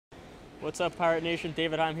What's up, Pirate Nation?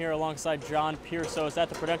 David Heim here alongside John Pirsos at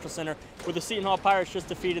the Prudential Center, where the Seton Hall Pirates just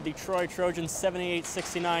defeated the Troy Trojans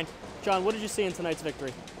 78-69. John, what did you see in tonight's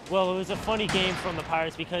victory? Well, it was a funny game from the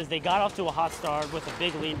Pirates because they got off to a hot start with a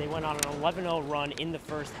big lead. They went on an 11-0 run in the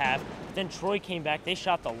first half. Then Troy came back. They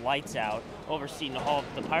shot the lights out over Seton Hall.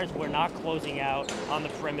 The Pirates were not closing out on the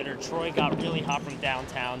perimeter. Troy got really hot from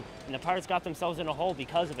downtown, and the Pirates got themselves in a hole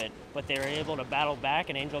because of it. But they were able to battle back,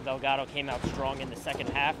 and Angel Delgado came out strong in the second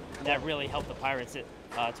half. That really helped the Pirates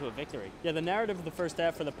to a victory. Yeah, the narrative of the first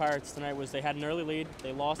half for the Pirates tonight was they had an early lead,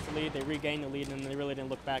 they lost the lead, they regained the lead, and they really didn't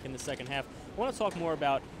look back in the second half. I want to talk more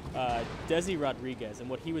about Desi Rodriguez and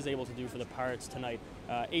what he was able to do for the Pirates tonight.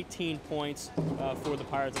 18 points for the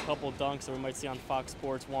Pirates, a couple of dunks that we might see on Fox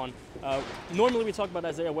Sports 1. Normally we talk about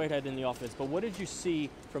Isaiah Whitehead in the offense, but what did you see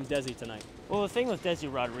from Desi tonight? Well, the thing with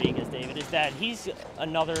Desi Rodriguez, David, is that he's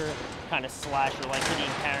another kind of slasher like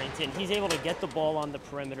Kadeem Carrington. He's able to get the ball on the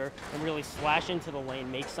perimeter and really slash into the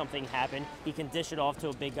lane, make something happen. He can dish it off to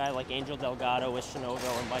a big guy like Angel Delgado,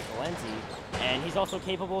 Ishinogo, and Michael Enzi. And he's also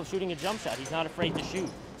capable of shooting a jump shot. He's not afraid to shoot.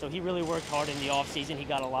 So he really worked hard in the offseason. He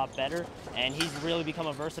got a lot better, and he's really become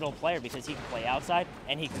a versatile player because he can play outside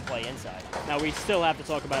and he can play inside. Now, we still have to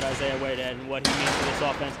talk about Isaiah Whitehead and what he means for this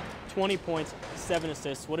offense. 20 points, 7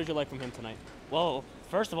 assists. What did you like from him tonight? Well,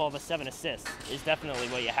 first of all, the 7 assists is definitely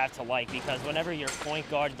what you have to like, because whenever your point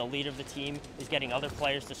guard, the leader of the team, is getting other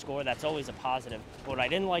players to score, that's always a positive. What I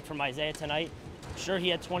didn't like from Isaiah tonight, sure, he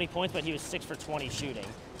had 20 points, but he was 6 for 20 shooting.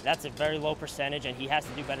 That's a very low percentage, and he has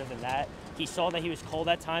to do better than that. He saw that he was cold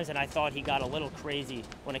at times, and I thought he got a little crazy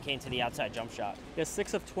when it came to the outside jump shot. Yeah,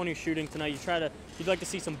 6 of 20 shooting tonight. You'd like to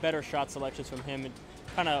see some better shot selections from him.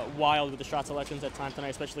 Kind of wild with the shot selections at times tonight,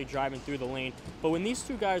 especially driving through the lane. But when these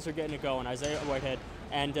two guys are getting it going, Isaiah Whitehead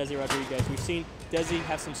and Desi Rodriguez, we've seen Desi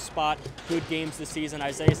have some spot good games this season.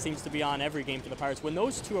 Isaiah seems to be on every game for the Pirates. When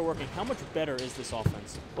those two are working, how much better is this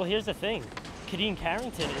offense? Well, here's the thing. Kadeem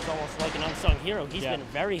Carrington is almost like an unsung hero. He's been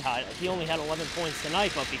very hot. He only had 11 points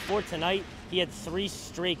tonight, but before tonight, he had 3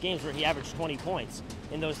 straight games where he averaged 20 points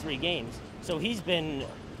in those 3 games. So he's been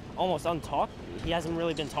almost untalked. He hasn't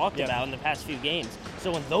really been talked about in the past few games.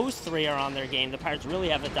 So when those 3 are on their game, the Pirates really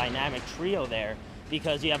have a dynamic trio there,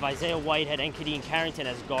 because you have Isaiah Whitehead and Kadeem Carrington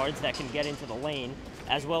as guards that can get into the lane,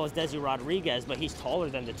 as well as Desi Rodriguez, but he's taller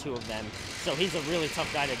than the two of them. So he's a really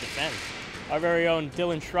tough guy to defend. Our very own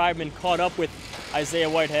Dylan Schreibman caught up with Isaiah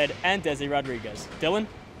Whitehead and Desi Rodriguez. Dylan?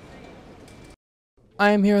 I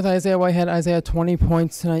am here with Isaiah Whitehead. Isaiah, 20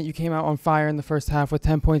 points tonight. You came out on fire in the first half with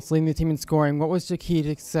 10 points, leading the team in scoring. What was the key to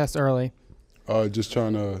success early? Just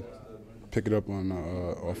trying to pick it up on the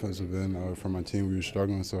offensive end for my team. We were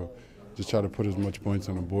struggling, so just try to put as much points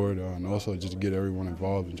on the board and also just get everyone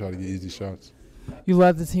involved and try to get easy shots. You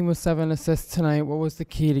led the team with 7 assists tonight. What was the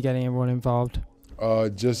key to getting everyone involved?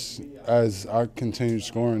 Just as I continued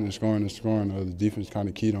scoring, the defense kind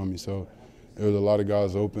of keyed on me. So there was a lot of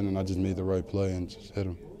guys open, and I just made the right play and just hit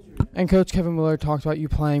them. And Coach Kevin Miller talked about you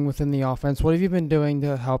playing within the offense. What have you been doing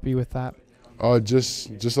to help you with that?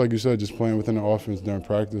 Just like you said, just playing within the offense during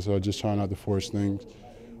practice. Just trying not to force things,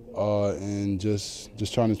 and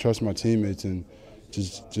just trying to trust my teammates and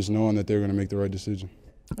just knowing that they're going to make the right decision.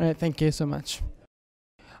 All right, thank you so much.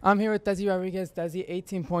 I'm here with Desi Rodriguez. Desi,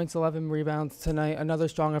 18 points, 11 rebounds tonight. Another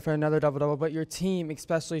strong effort, another double-double. But your team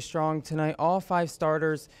especially strong tonight. All 5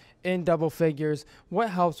 starters in double figures. What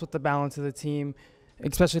helps with the balance of the team,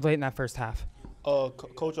 especially late in that first half?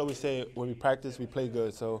 Coach always say when we practice, we play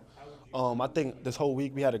good. So I think this whole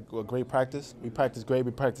week we had a great practice. We practiced great.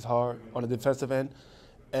 We practiced hard on the defensive end.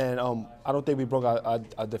 And I don't think we broke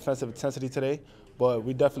our defensive intensity today. But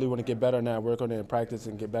we definitely want to get better now, work on it in practice,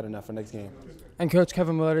 and get better now for next game. And Coach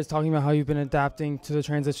Kevin Miller is talking about how you've been adapting to the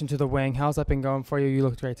transition to the wing. How's that been going for you? You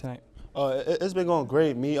looked great tonight. It's been going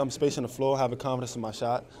great. I'm spacing the floor, having confidence in my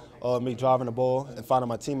shot, me driving the ball and finding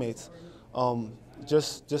my teammates.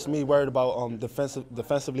 Just me worried about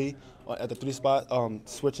defensively at the 3 spot,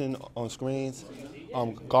 switching on screens,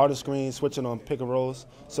 guarding screens, switching on pick and rolls.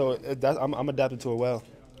 So I'm adapting to it well.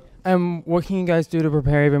 And what can you guys do to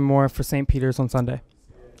prepare even more for St. Peter's on Sunday?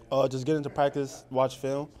 Just get into practice, watch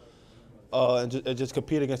film, and just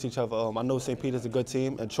compete against each other. I know St. Peter's is a good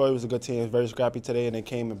team, and Troy was a good team. It was very scrappy today, and they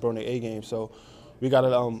came and brought their A game. So we got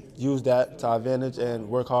to use that to our advantage and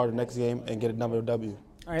work hard the next game and get another W.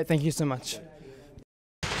 All right, thank you so much.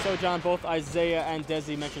 So, John, both Isaiah and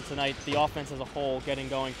Desi mentioned tonight the offense as a whole getting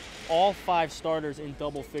going. All 5 starters in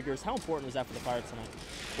double figures. How important was that for the Pirates tonight?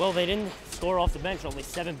 Well, they didn't score off the bench, only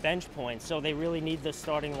 7 bench points, so they really need the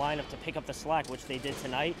starting lineup to pick up the slack, which they did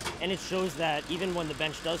tonight. And it shows that even when the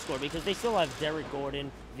bench does score, because they still have Derek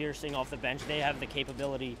Gordon, Veersing off the bench, they have the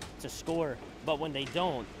capability to score But when they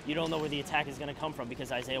don't, you don't know where the attack is going to come from,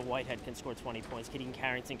 because Isaiah Whitehead can score 20 points, Gideon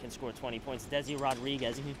Carrington can score 20 points, Desi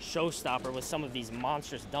Rodriguez, showstopper with some of these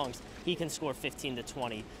monstrous dunks, he can score 15 to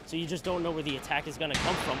 20. So you just don't know where the attack is going to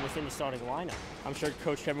come from within the starting lineup. I'm sure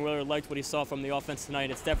Coach Kevin Willard liked what he saw from the offense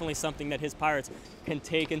tonight. It's definitely something that his Pirates can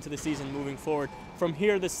take into the season moving forward. From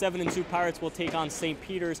here, the 7-2 Pirates will take on St.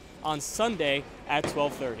 Peter's on Sunday at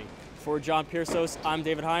 12:30. For John Pirsos, I'm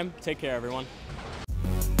David Heim. Take care, everyone.